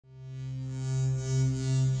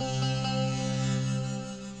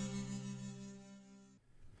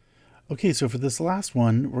Okay, so for this last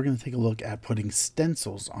one, we're going to take a look at putting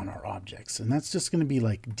stencils on our objects. And that's just going to be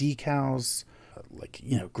like decals, like,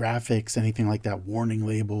 graphics, anything like that, warning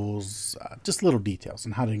labels, just little details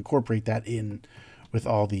and how to incorporate that in with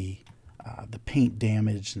all the paint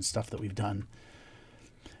damage and stuff that we've done.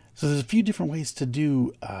 So there's a few different ways to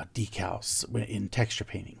do decals in texture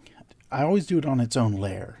painting. I always do it on its own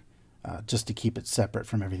layer, just to keep it separate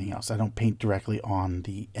from everything else. I don't paint directly on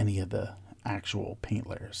any of the actual paint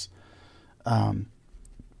layers.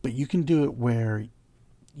 But you can do it where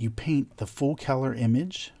you paint the full color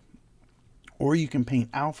image, or you can paint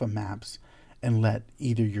alpha maps and let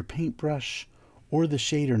either your paintbrush or the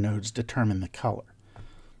shader nodes determine the color.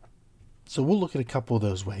 So we'll look at a couple of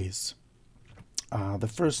those ways.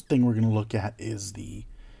 The first thing we're going to look at is the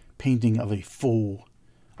painting of a full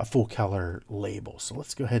color label. So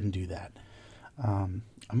let's go ahead and do that. I'm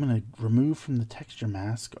going to remove from the texture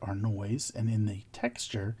mask our noise, and in the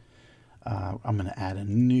texture, I'm going to add a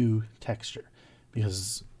new texture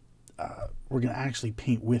because we're going to actually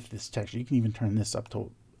paint with this texture. You can even turn this up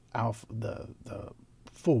to alpha, the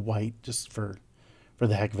full white, just for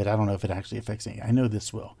the heck of it. I don't know if it actually affects anything. I know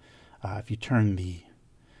this will. If you turn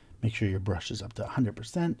make sure your brush is up to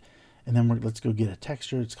 100%, and then let's go get a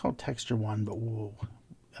texture. It's called texture 1, but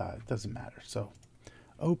it doesn't matter. So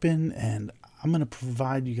open, and I'm going to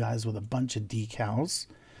provide you guys with a bunch of decals.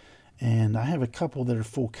 And I have a couple that are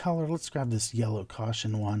full color. Let's grab this yellow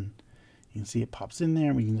caution one. You can see it pops in there,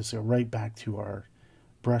 and we can just go right back to our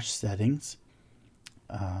brush settings.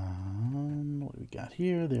 What do we got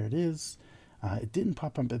here? There it is. It didn't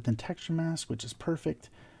pop up at the texture mask, which is perfect.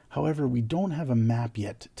 However, we don't have a map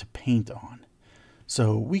yet to paint on.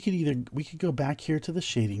 So we could go back here to the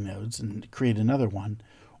shading nodes and create another one,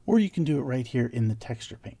 or you can do it right here in the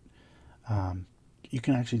texture paint. You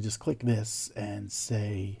can actually just click this and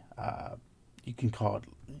say, you can call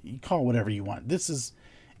whatever you want. This is,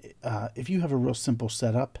 if you have a real simple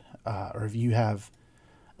setup, or if you have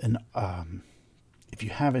a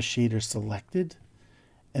shader selected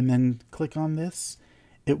and then click on this,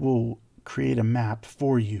 it will create a map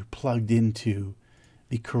for you plugged into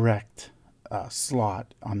the correct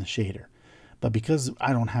slot on the shader. But because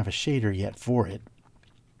I don't have a shader yet for it,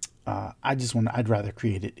 I'd rather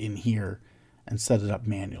create it in here and set it up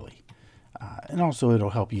manually. And also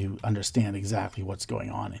it'll help you understand exactly what's going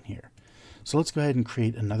on in here. So let's go ahead and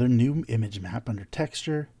create another new image map under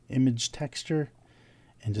texture, image texture,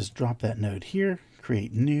 and just drop that node here,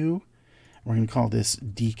 create new. We're going to call this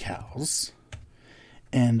decals.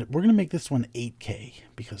 And we're going to make this one 8K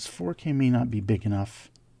because 4K may not be big enough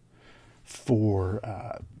for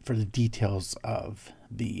the details of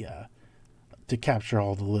the to capture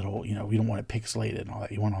all the little, we don't want it pixelated and all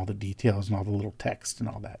that. You want all the details and all the little text and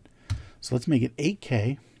all that. So let's make it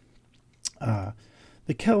 8K.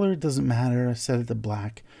 The color doesn't matter. I set it to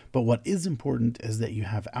black. But what is important is that you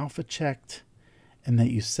have alpha checked and that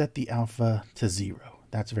you set the alpha to 0.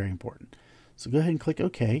 That's very important. So go ahead and click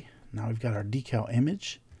OK. Now we've got our decal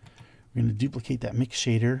image. We're going to duplicate that mix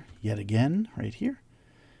shader yet again right here.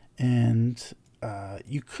 And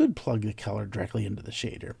you could plug the color directly into the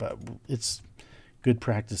shader, but it's good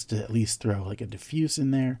practice to at least throw like a diffuse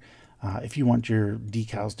in there. If you want your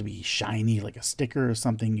decals to be shiny like a sticker or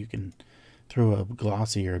something, you can throw a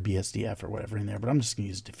glossy or a BSDF or whatever in there, but I'm just going to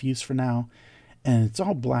use diffuse for now. And it's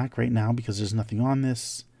all black right now because there's nothing on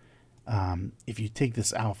this. If you take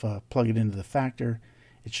this alpha, plug it into the factor,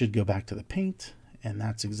 it should go back to the paint, and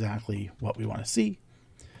that's exactly what we want to see.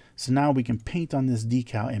 So now we can paint on this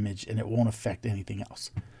decal image and it won't affect anything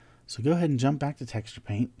else. So go ahead and jump back to texture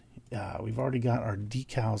paint. We've already got our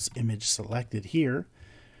decals image selected here.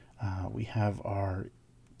 We have our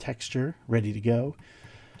texture ready to go.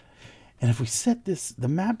 And if we set this, the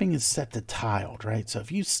mapping is set to tiled, right? So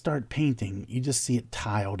if you start painting, you just see it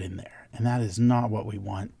tiled in there, and that is not what we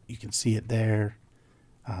want. You can see it there.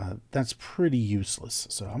 That's pretty useless.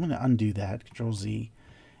 So I'm going to undo that, Control Z,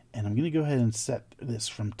 and I'm going to go ahead and set this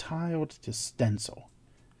from tiled to stencil.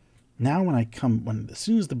 Now as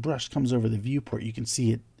soon as the brush comes over the viewport, you can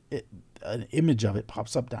see an image of it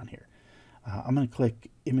pops up down here. I'm going to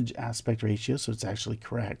click image aspect ratio so it's actually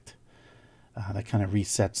correct. That kind of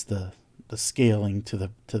resets the scaling to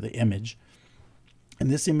the image. And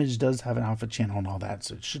this image does have an alpha channel and all that,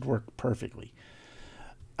 so it should work perfectly.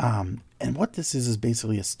 And what this is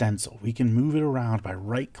basically a stencil. We can move it around by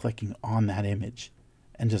right-clicking on that image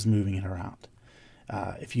and just moving it around.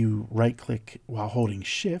 If you right-click while holding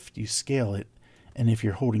Shift, you scale it, and if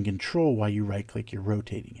you're holding Control while you right-click, you're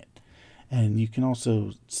rotating it. And you can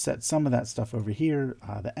also set some of that stuff over here.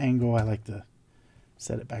 The angle, I like to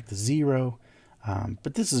set it back to 0.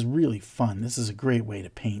 But this is really fun. This is a great way to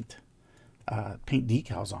paint paint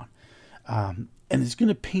decals on. And it's going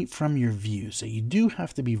to paint from your view. So you do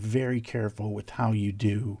have to be very careful with how you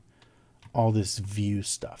do all this view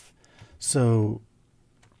stuff. So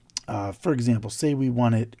for example, say we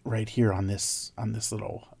want it right here on this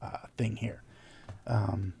little thing here.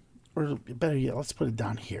 Or better yet, let's put it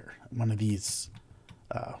down here. One of these,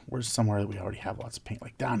 where's somewhere that we already have lots of paint,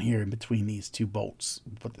 like down here in between these two bolts.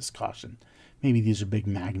 We'll put this caution. Maybe these are big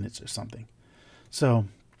magnets or something. So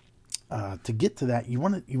to get to that, you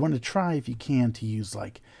want to try, if you can, to use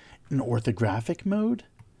like an orthographic mode.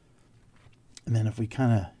 And then if we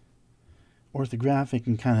kind of orthographic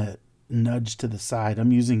and kind of nudge to the side, I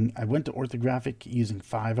went to orthographic using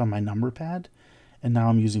 5 on my number pad, and now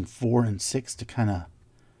I'm using 4 and 6 to kind of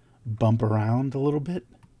bump around a little bit.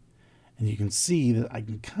 And you can see that I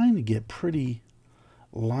can kind of get pretty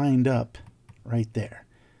lined up right there.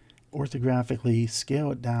 Orthographically,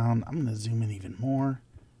 scale it down. I'm going to zoom in even more.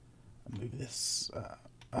 I'll move this.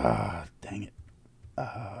 Dang it.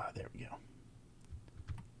 There we go.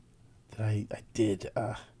 I did.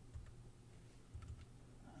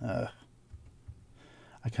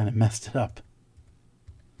 I kind of messed it up.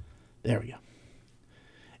 There we go.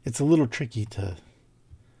 It's a little tricky to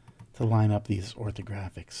line up these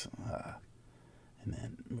orthographics. And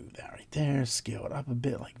then move that right there. Scale it up a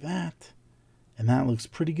bit like that. And that looks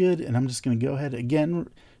pretty good. And I'm just going to go ahead again,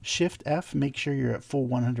 Shift F, make sure you're at full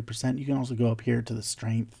 100%. You can also go up here to the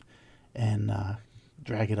strength and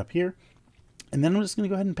drag it up here. And then I'm just going to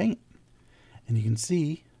go ahead and paint. And you can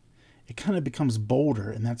see it kind of becomes bolder,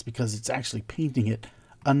 and that's because it's actually painting it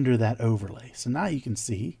under that overlay. So now you can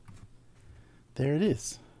see, there it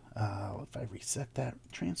is. If I reset that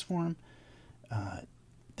transform,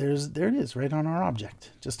 there it is right on our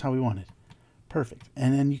object, just how we want it. Perfect.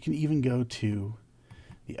 And then you can even go to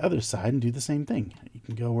the other side and do the same thing. You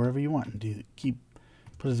can go wherever you want and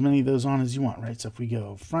put as many of those on as you want, right? So if we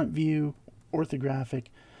go front view, orthographic,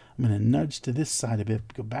 I'm going to nudge to this side a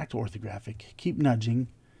bit, go back to orthographic, keep nudging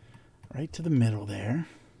right to the middle there.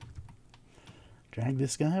 Drag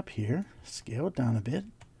this guy up here, scale it down a bit,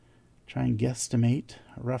 try and guesstimate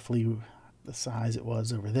roughly the size it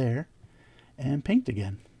was over there, and paint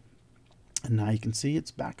again. And now you can see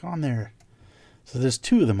it's back on there. So there's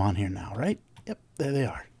 2 of them on here now, right? Yep, there they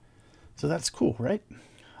are. So that's cool, right?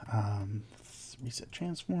 Let's reset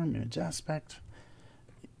transform, image aspect.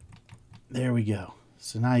 There we go.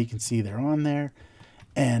 So now you can see they're on there,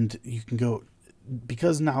 and you can go,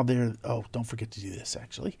 because now they're, oh, don't forget to do this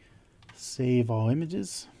actually. Save all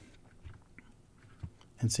images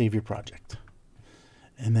and save your project.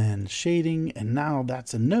 And then shading, and now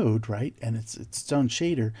that's a node, right? And it's its own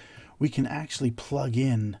shader. We can actually plug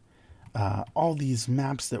in all these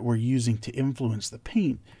maps that we're using to influence the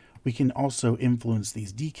paint. We can also influence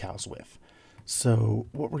these decals with. So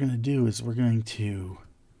what we're going to do is we're going to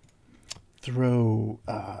throw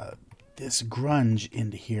this grunge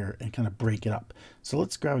into here and kind of break it up. So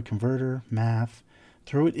let's grab a converter, math,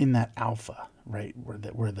 throw it in that alpha, right,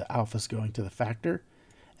 where the alpha is going to the factor,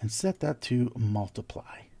 and set that to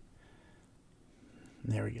multiply.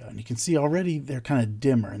 And there we go. And you can see already they're kind of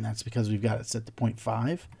dimmer, and that's because we've got it set to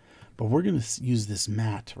 0.5. But we're going to use this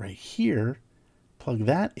matte right here, plug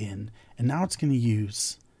that in, and now it's going to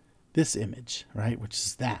use this image, right, which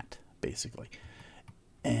is that, basically.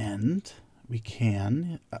 And we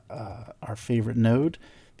can, our favorite node,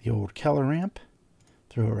 the old color ramp,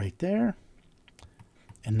 throw it right there.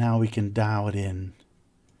 And now we can dial it in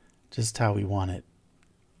just how we want it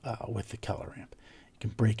with the color ramp. You can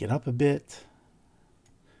break it up a bit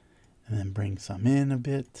and then bring some in a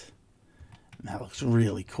bit. And that looks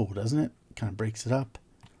really cool, doesn't it? Kind of breaks it up.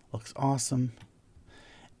 Looks awesome.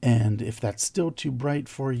 And if that's still too bright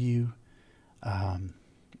for you,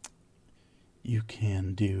 you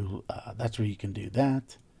can do, that's where you can do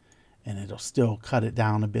that. And it'll still cut it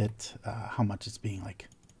down a bit, how much it's being like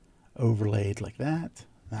overlaid like that.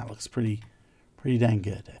 That looks pretty dang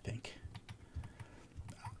good, I think.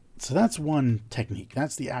 So that's one technique.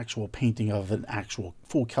 That's the actual painting of an actual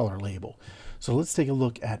full color label. So let's take a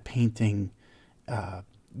look at painting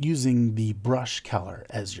using the brush color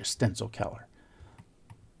as your stencil color.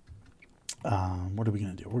 What are we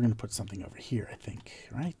going to do? We're going to put something over here, I think,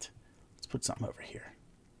 right? Let's put something over here.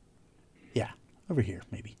 Yeah, over here,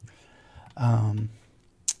 maybe. Go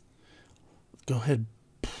ahead.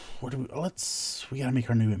 What do we gotta make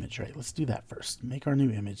our new image, right? Let's do that first. Make our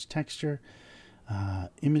new image, texture,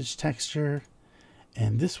 image texture,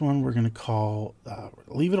 and this one we're gonna call,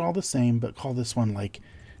 leave it all the same, but call this one like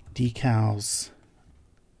Decals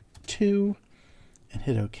 2, and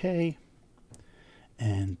hit OK,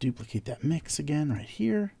 and duplicate that mix again right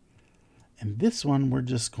here, And this one, we're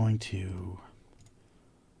just going to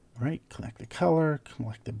connect the color,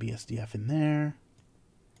 collect the BSDF in there,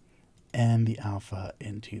 and the alpha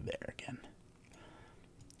into there again.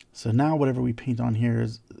 So now whatever we paint on here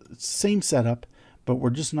is same setup, but we're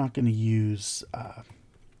just not going to use, let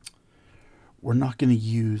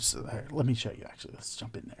me show you actually. Let's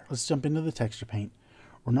jump in there. Let's jump into the texture paint.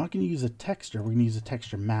 We're not going to use a texture. We're going to use a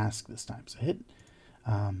texture mask this time. So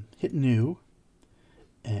hit new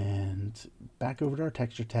and back over to our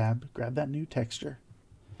texture tab, grab that new texture,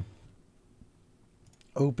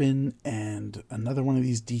 open, and another one of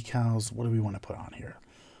these decals. What do we want to put on here?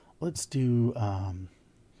 Let's do, I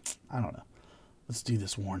don't know. Let's do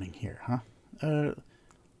this warning here, huh?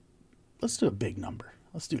 Let's do a big number.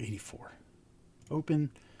 Let's do 84.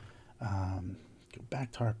 Open, go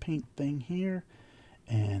back to our paint thing here,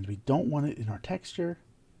 and we don't want it in our texture.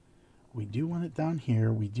 We do want it down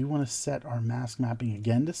here. We do want to set our mask mapping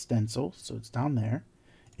again to stencil, so it's down there.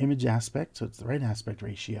 Image aspect, so it's the right aspect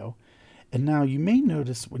ratio. And now you may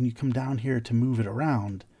notice when you come down here to move it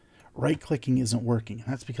around, right-clicking isn't working.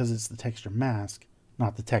 And that's because it's the texture mask,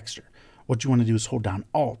 not the texture. What you want to do is hold down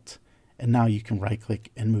Alt, and now you can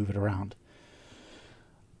right-click and move it around.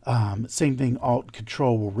 Same thing, Alt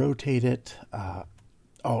Control will rotate it.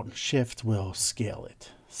 Alt and Shift will scale it.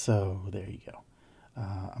 So there you go.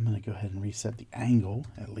 I'm going to go ahead and reset the angle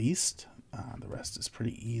at least. The rest is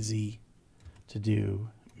pretty easy to do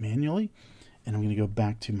manually. And I'm going to go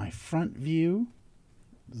back to my front view,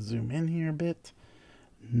 zoom in here a bit,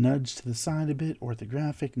 nudge to the side a bit,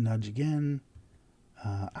 orthographic, nudge again.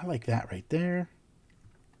 I like that right there.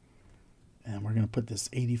 And we're going to put this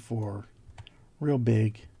 84 real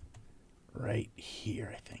big right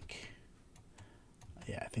here, I think.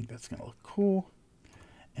 Yeah, I think that's going to look cool.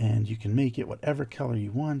 And you can make it whatever color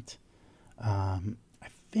you want. I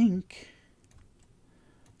think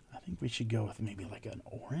we should go with maybe like an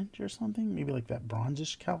orange or something. Maybe like that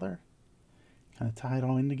bronzish color. Kind of tie it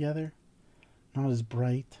all in together. Not as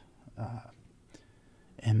bright.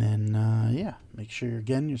 And then, yeah, make sure,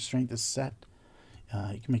 again, your strength is set.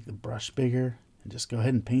 You can make the brush bigger and just go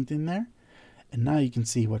ahead and paint in there. And now you can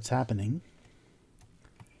see what's happening.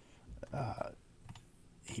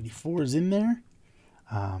 84 is in there.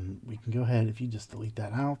 We can go ahead, if you just delete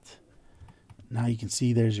that out. Now you can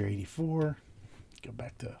see there's your 84. Go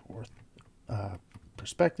back to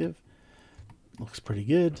perspective. Looks pretty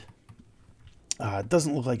good. It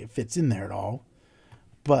doesn't look like it fits in there at all.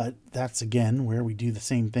 But that's, again, where we do the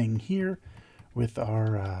same thing here with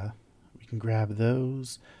our, we can grab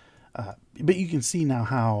those. But you can see now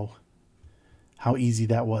how easy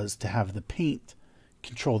that was to have the paint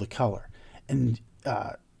control the color. And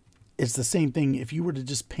it's the same thing. If you were to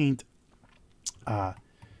just paint,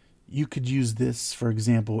 you could use this, for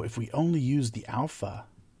example, if we only use the alpha.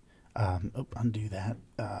 Undo that.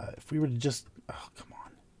 If we were to just, oh, come on.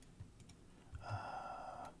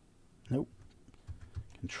 Nope.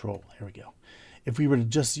 Control, there we go. If we were to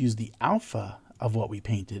just use the alpha of what we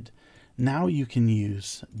painted, now you can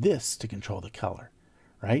use this to control the color,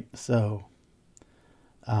 right? So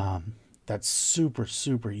that's super,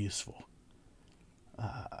 super useful.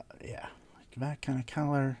 Yeah, like that kind of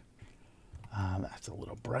color. That's a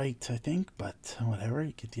little bright, I think, but whatever,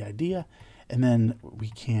 you get the idea. And then we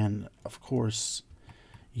can, of course,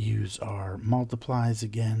 use our multiplies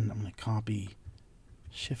again. I'm going to copy,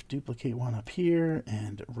 shift, duplicate one up here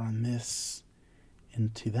and run this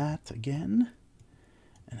into that again.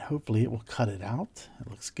 And hopefully it will cut it out. It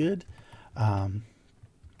looks good.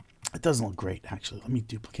 It doesn't look great, actually. Let me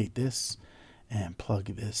duplicate this and plug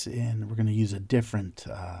this in. We're going to use a different,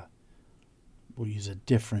 we'll use a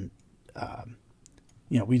different,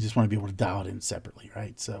 you know, we just want to be able to dial it in separately,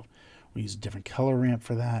 right? So we use a different color ramp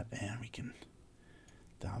for that, and we can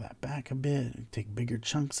dial that back a bit and take bigger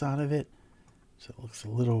chunks out of it. So it looks a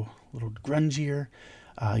little grungier.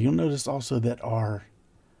 You'll notice also that our,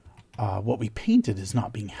 what we painted is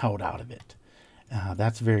not being held out of it.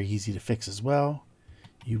 That's very easy to fix as well.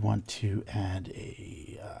 You want to add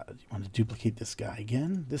a, you want to duplicate this guy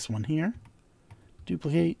again, this one here,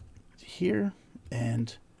 duplicate here,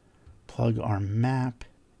 and plug our map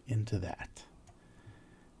into that.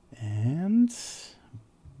 And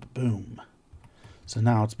boom. So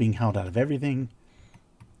now it's being held out of everything,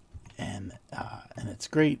 and it's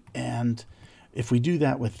great. And if we do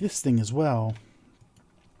that with this thing as well,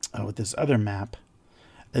 with this other map,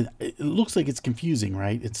 it looks like it's confusing,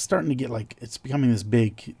 right? It's starting to get like, it's becoming this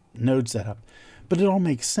big node setup, but it all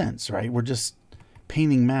makes sense, right? We're just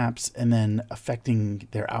painting maps and then affecting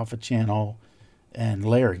their alpha channel and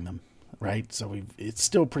layering them, right? So it's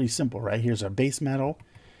still pretty simple, right? Here's our base metal.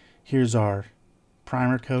 Here's our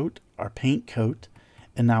primer coat, our paint coat,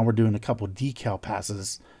 and now we're doing a couple decal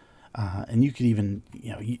passes. And you could even,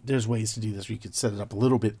 there's ways to do this where you could set it up a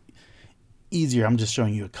little bit easier. I'm just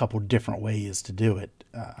showing you a couple different ways to do it.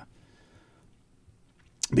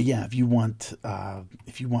 But yeah, if you want our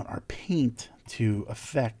paint to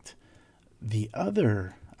affect the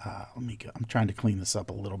other, I'm trying to clean this up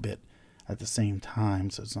a little bit at the same time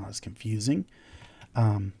so it's not as confusing.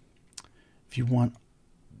 If you want,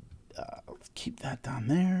 keep that down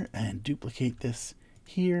there and duplicate this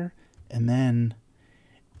here, and then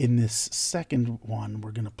in this second one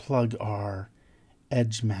we're going to plug our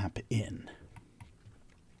edge map in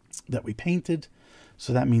that we painted.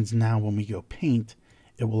 So that means now when we go paint,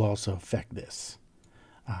 it will also affect this.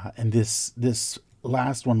 And this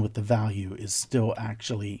last one with the value is still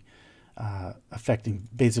actually affecting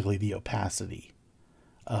basically the opacity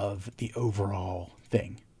of the overall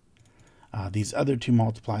thing. These other two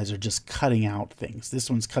multiplies are just cutting out things. This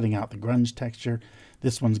one's cutting out the grunge texture.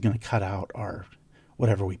 This one's going to cut out our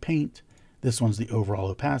whatever we paint. This one's the overall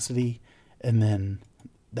opacity. And then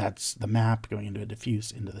that's the map going into a diffuse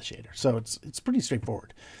into the shader. So it's pretty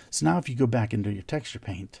straightforward. So now if you go back into your texture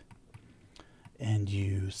paint and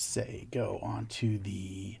you say go onto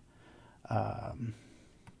the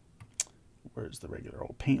where's the regular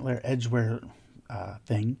old paint layer edgeware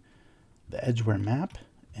thing, the edgeware map,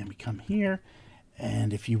 and we come here,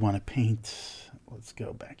 and if you want to paint, let's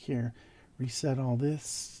go back here, reset all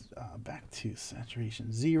this back to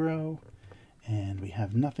saturation 0, and we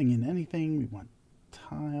have nothing in anything. We want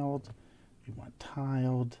tiled,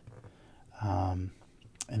 and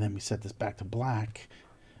then we set this back to black.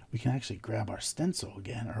 We can actually grab our stencil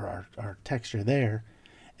again, or our texture there,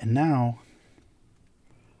 and now,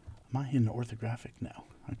 am I in orthographic? No.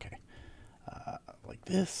 Okay. Like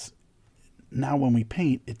this. Now when we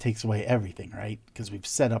paint, it takes away everything, right? Because we've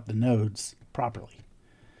set up the nodes properly.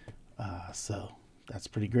 So that's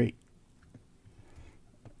pretty great.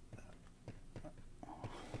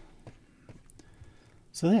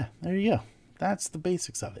 So yeah, there you go. That's the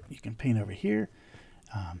basics of it. You can paint over here.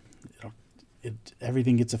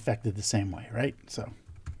 Everything gets affected the same way, right? So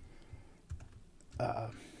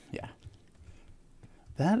yeah,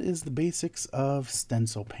 that is the basics of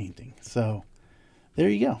stencil painting. So there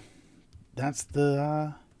you go. That's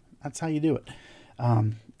how you do it.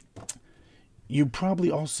 You probably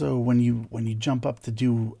also, when you jump up to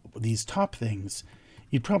do these top things,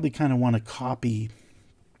 you'd probably kind of want to copy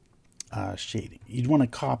shading. You'd want to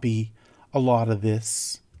copy a lot of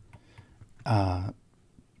this. You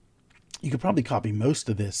could probably copy most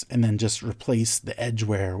of this and then just replace the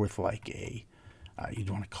edgeware with like a, you'd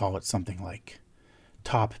want to call it something like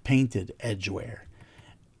top painted edgeware.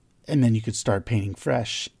 And then you could start painting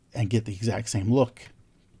fresh and get the exact same look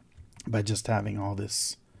by just having all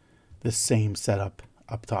this same setup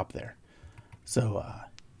up top there. So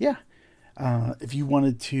yeah, if you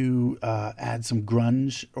wanted to add some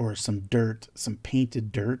grunge or some dirt, some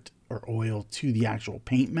painted dirt or oil to the actual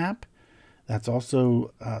paint map, that's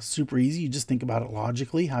also super easy. You just think about it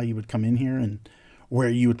logically, how you would come in here and where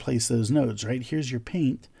you would place those nodes, right? Here's your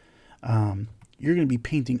paint. You're going to be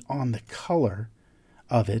painting on the color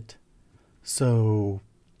of it. So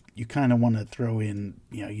you kind of want to throw in,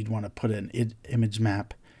 you'd want to put an image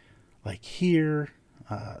map like here,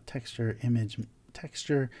 texture, image,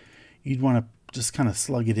 texture. You'd want to just kind of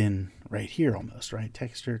slug it in right here almost, right?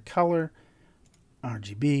 Texture, color,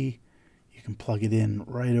 RGB. You can plug it in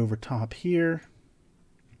right over top here.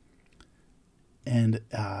 And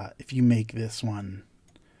if you make this one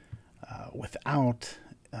without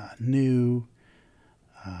new,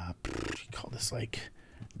 call this like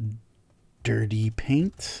dirty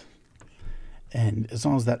paint, and as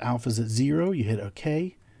long as that alpha is at 0, you hit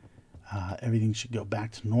OK. Everything should go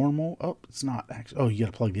back to normal. Oh, it's not actually. Oh, you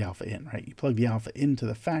got to plug the alpha in, right? You plug the alpha into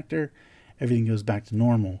the factor, everything goes back to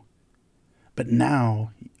normal. But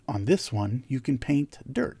now on this one, you can paint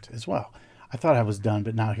dirt as well. I thought I was done,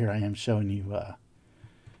 but now here I am showing you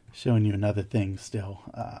another thing still.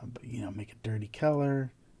 But make a dirty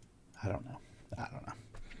color. I don't know.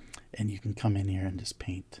 And you can come in here and just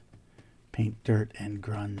paint dirt and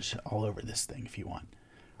grunge all over this thing if you want,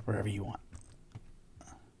 wherever you want.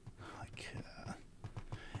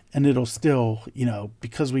 And it'll still,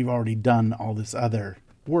 because we've already done all this other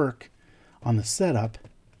work on the setup,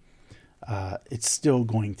 it's still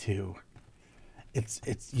going to,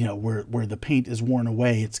 where the paint is worn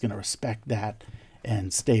away, it's going to respect that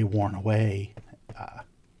and stay worn away.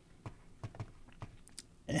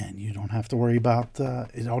 And you don't have to worry about,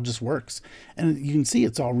 it all just works. And you can see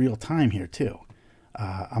it's all real time here too.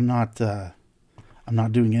 I'm not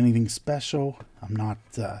doing anything special. I'm not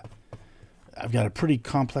I've got a pretty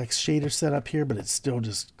complex shader set up here, but it's still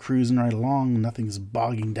just cruising right along. Nothing's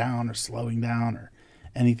bogging down or slowing down or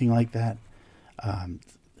anything like that. And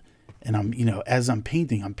I'm, as I'm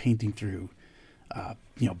painting through,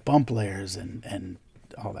 bump layers and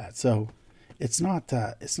all that. So it's not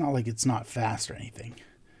like it's not fast or anything.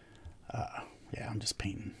 Yeah, I'm just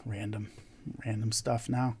painting random stuff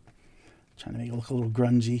now. Trying to make it look a little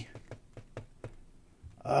grungy.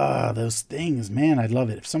 Those things, man, I love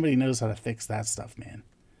it. If somebody knows how to fix that stuff, man,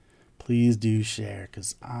 please do share,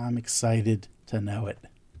 because I'm excited to know it.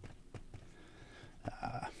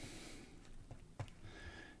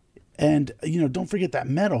 And don't forget that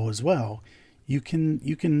metal as well. You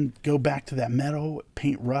can go back to that metal,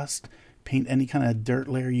 paint rust, paint any kind of dirt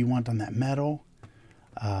layer you want on that metal.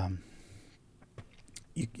 Now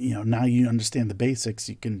you understand the basics.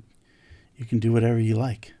 You can do whatever you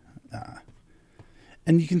like.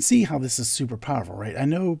 And you can see how this is super powerful, right? I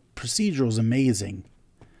know procedural is amazing,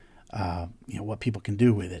 what people can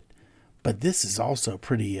do with it, but this is also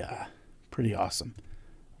pretty awesome.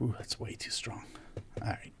 Ooh, that's way too strong. All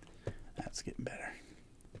right, that's getting better.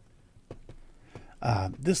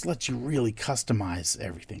 This lets you really customize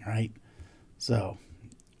everything, right? So,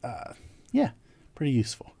 yeah, pretty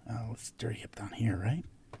useful. Let's dirty up down here, right?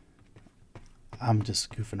 I'm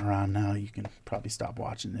just goofing around now. You can probably stop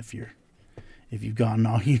watching if you've gotten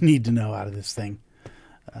all you need to know out of this thing.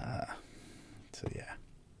 So yeah,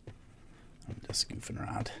 I'm just goofing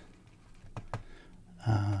around.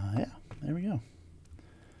 Yeah, there we go.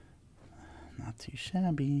 Not too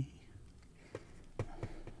shabby.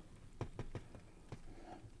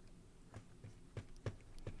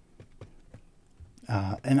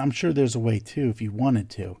 And I'm sure there's a way too, if you wanted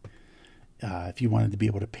to. If you wanted to be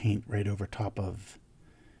able to paint right over top of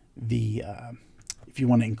the, if you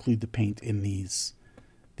want to include the paint in these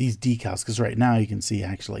decals, because right now you can see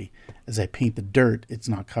actually as I paint the dirt, it's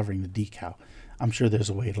not covering the decal. I'm sure there's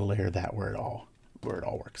a way to layer that where it all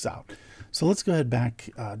works out. So let's go ahead back,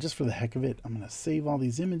 just for the heck of it. I'm going to save all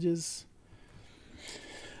these images.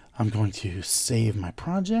 I'm going to save my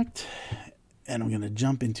project, and I'm going to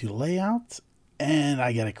jump into layout, and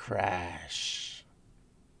I got a crash.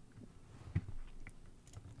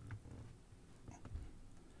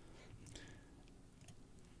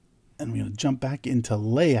 And I'm going to jump back into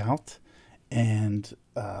layout and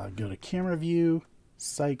go to camera view,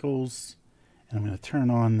 cycles, and I'm going to turn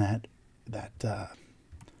on that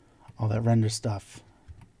all that render stuff.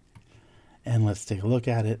 And let's take a look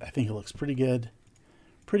at it. I think it looks pretty good.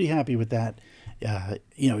 Pretty happy with that.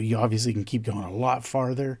 You obviously can keep going a lot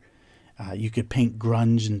farther. You could paint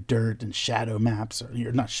grunge and dirt and shadow maps, or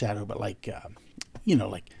not shadow, but like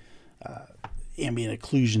ambient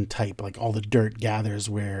occlusion type, like all the dirt gathers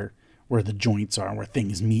where the joints are, where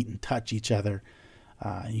things meet and touch each other.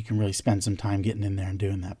 You can really spend some time getting in there and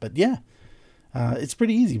doing that. But yeah, it's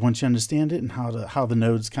pretty easy once you understand it and how the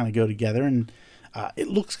nodes kind of go together. And it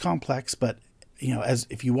looks complex, but as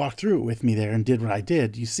if you walk through it with me there and did what I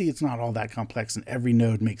did, you see it's not all that complex, and every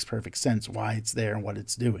node makes perfect sense why it's there and what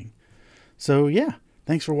it's doing. So yeah,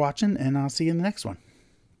 thanks for watching, and I'll see you in the next one.